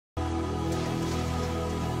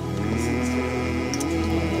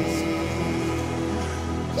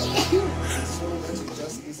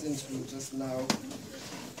to just now,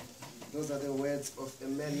 those are the words of a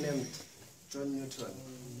man named John Newton.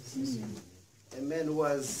 A man who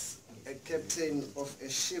was a captain of a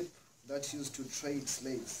ship that used to trade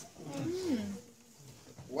slaves.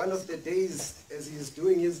 One of the days, as he is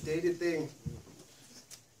doing his daily thing,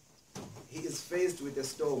 he is faced with a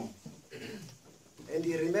storm. And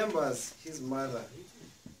he remembers his mother.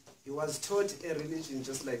 He was taught a religion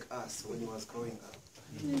just like us when he was growing up.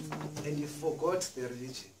 And he forgot the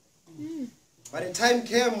religion. But a time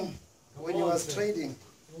came when he was trading.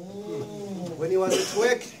 When he was at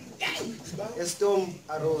work, a storm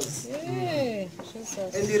arose. And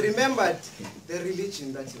he remembered the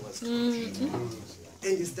religion that he was taught.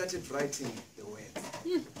 And he started writing the words.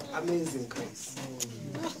 Amazing grace.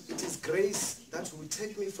 It is grace that will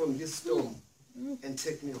take me from this storm and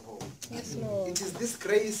take me home. Yes, Lord. It is this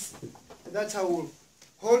grace that I will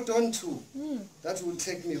hold on to that will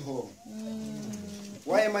take me home.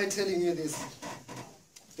 Why am I telling you this?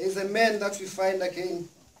 There's a man that we find again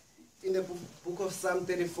in the book of Psalm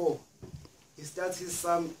 34. He starts his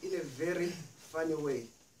psalm in a very funny way.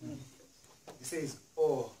 He says,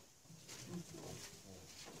 oh.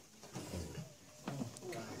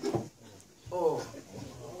 Oh.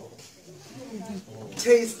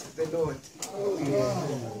 Taste the Lord.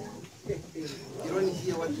 You don't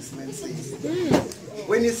hear what this man says.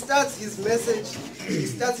 When he starts his message, he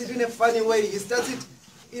starts it in a funny way. He starts it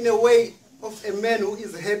in a way of a man who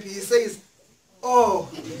is happy. He says, oh,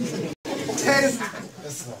 taste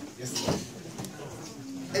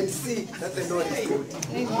and see that the Lord is good.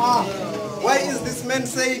 Why is this man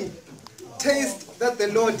saying, taste that the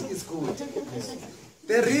Lord is good?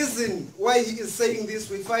 The reason why he is saying this,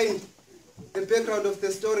 we find the background of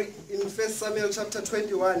the story in 1 Samuel chapter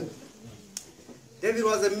 21. David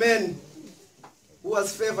was a man who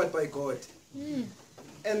was favored by God.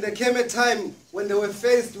 And there came a time when they were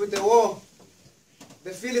faced with the war,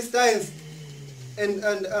 the Philistines and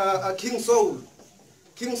King Saul.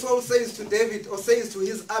 King Saul says to David, or says to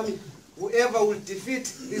his army, whoever will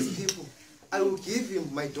defeat these people, I will give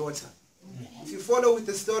him my daughter. If you follow with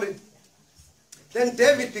the story, then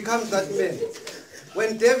David becomes that man.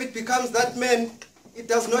 When David becomes that man, it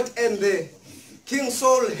does not end there. King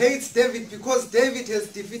Saul hates David because David has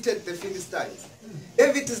defeated the Philistines.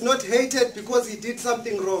 David is not hated because he did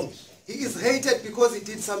something wrong. He is hated because he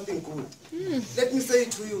did something good. Let me say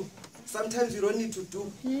to you, sometimes you don't need to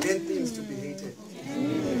do bad things to be hated.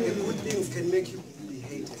 The good things can make you be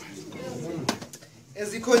hated.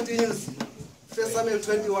 As he continues, 1 Samuel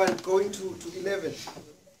 21, going to 11,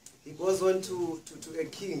 he goes on to a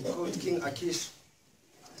king called King Achish.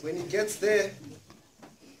 When he gets there,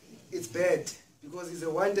 it's bad because he's a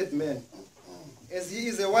wanted man. As he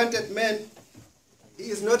is a wanted man, he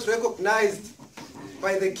is not recognized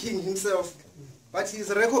by the king himself, but he is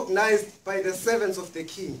recognized by the servants of the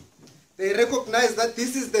king. They recognize that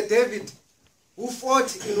this is the David who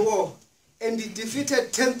fought in war and he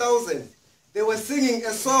defeated 10,000. They were singing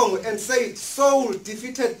a song and said, Saul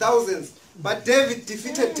defeated thousands, but David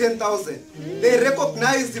defeated 10,000. They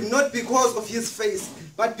recognized him not because of his face,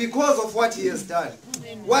 but because of what he has done.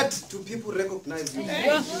 What do people recognize you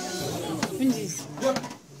for?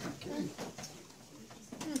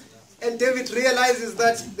 And David realizes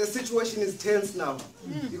that the situation is tense now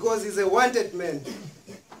because he's a wanted man.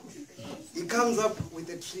 He comes up with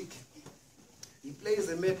a trick. He plays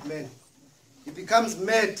a madman. He becomes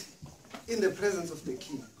mad in the presence of the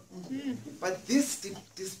king. But this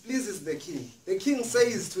displeases the king. The king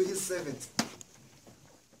says to his servants,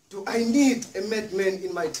 do I need a madman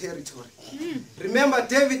in my territory? Remember,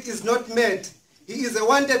 David is not mad. He is a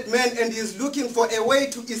wanted man and he is looking for a way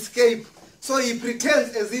to escape. So he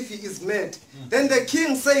pretends as if he is mad. Then the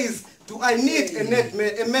king says, do I need a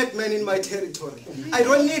madman in my territory? I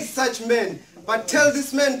don't need such men, but tell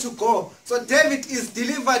this man to go. So David is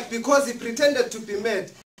delivered because he pretended to be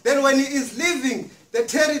mad. Then when he is leaving the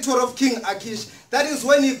territory of King Achish, that is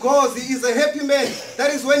when he goes, he is a happy man. That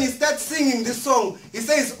is when he starts singing this song. He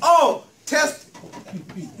says, oh, test.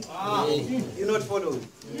 You're not following.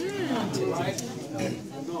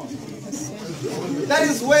 That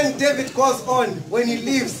is when David goes on, when he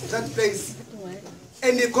leaves that place.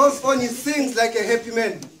 And he goes on, he sings like a happy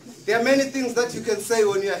man. There are many things that you can say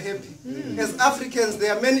when you are happy. As Africans,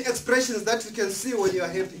 there are many expressions that you can see when you are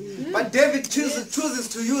happy. But David chooses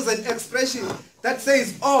to use an expression that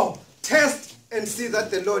says, oh, test and see that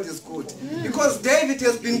the Lord is good. Because David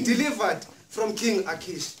has been delivered from King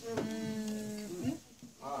Achish.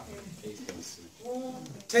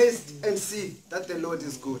 Taste and see that the Lord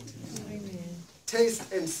is good.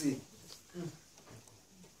 Taste and see.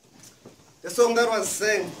 The song that was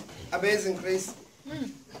sang, Amazing Grace,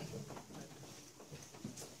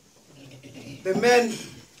 the man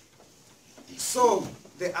saw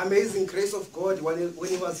the amazing grace of God when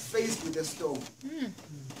he was faced with a storm.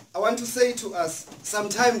 I want to say to us,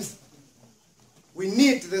 sometimes we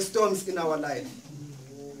need the storms in our life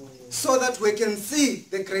so that we can see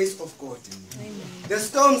the grace of God. Amen. The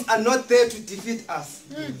storms are not there to defeat us.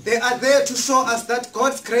 They are there to show us that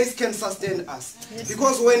God's grace can sustain us. Yes.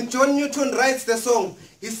 Because when John Newton writes the song,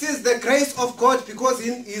 he sees the grace of God because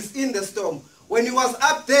he is in the storm. When he was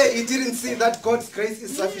up there, he didn't see that God's grace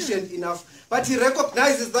is sufficient enough. But he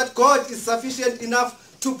recognizes that God is sufficient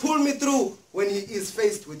enough to pull me through when he is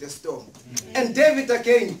faced with a storm. And David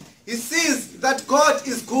again, he sees that God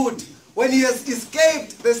is good when he has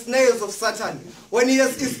escaped the snares of Satan, when he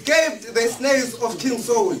has escaped the snares of King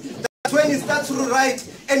Saul. That's when he starts to write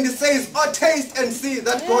and he says, "Oh, taste and see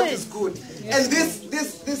that God is good." And this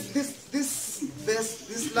verse,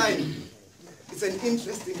 this line, is an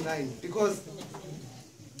interesting line because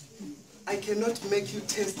I cannot make you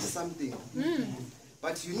taste something,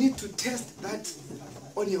 but you need to test that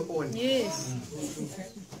on your own. Yes.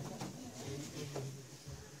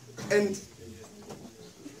 And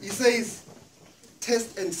he says,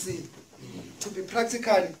 test and see. To be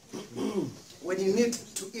practical, when you need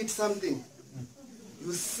to eat something,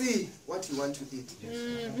 you see what you want to eat.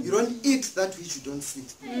 You don't eat that which you don't see.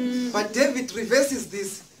 But David reverses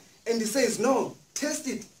this and he says, no, test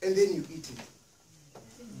it and then you eat it.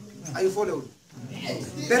 Are you following?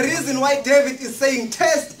 The reason why David is saying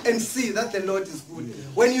test and see that the Lord is good.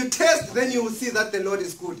 When you test, then you will see that the Lord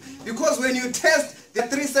is good. Because when you test, there are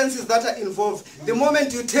three senses that are involved. The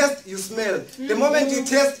moment you test, you smell. The moment you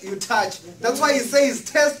test, you touch. That's why he says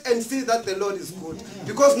test and see that the Lord is good.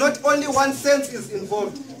 Because not only one sense is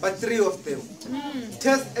involved, but three of them.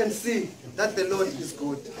 Test and see that the Lord is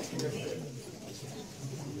good.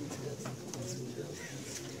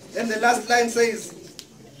 Then the last line says,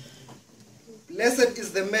 blessed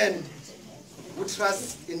is the man who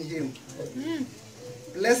trusts in him.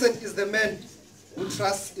 Blessed is the man who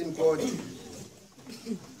trusts in God.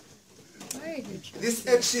 This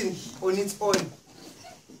action on its own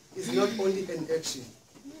is not only an action,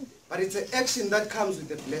 but it's an action that comes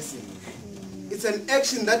with a blessing. It's an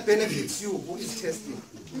action that benefits you who is testing.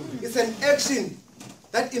 It's an action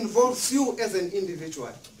that involves you as an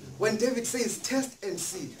individual. When David says test and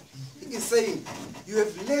see, he is saying you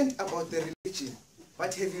have learned about the religion,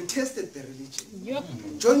 but have you tested the religion? Yep.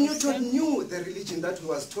 John Newton knew the religion that he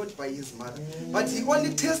was taught by his mother, but he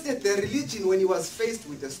only tested the religion when he was faced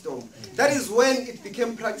with a storm. That is when it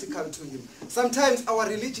became practical to him. Sometimes our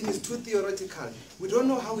religion is too theoretical. We don't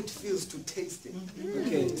know how it feels to taste it.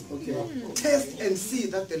 Okay. Test and see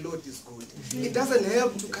that the Lord is good. It doesn't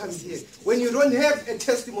help to come here when you don't have a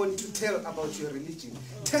testimony to tell about your religion.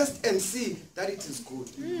 Test and see that it is good.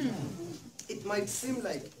 It might seem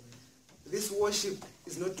like this worship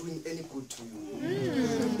is not doing any good to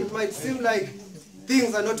you. It might seem like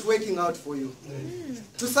things are not working out for you.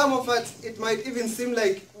 To some of us, it might even seem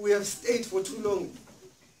like we have stayed for too long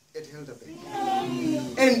at Helderberg.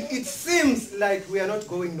 And it seems like we are not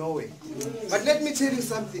going nowhere. But let me tell you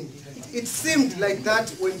something. It seemed like that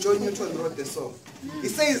when John Newton wrote the song. He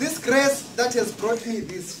says, this grace that has brought me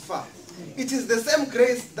this far, it is the same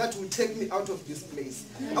grace that will take me out of this place.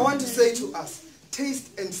 I want to say to us,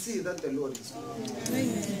 taste and see that the Lord is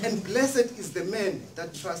good. And blessed is the man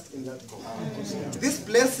that trusts in that God. This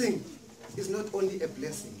blessing is not only a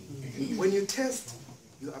blessing. When you test,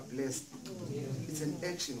 you are blessed. It's an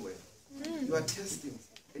action word. You are testing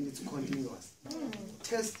and it's continuous.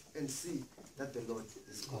 Test and see that the Lord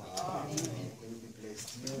is good. And you'll be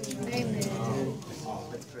blessed.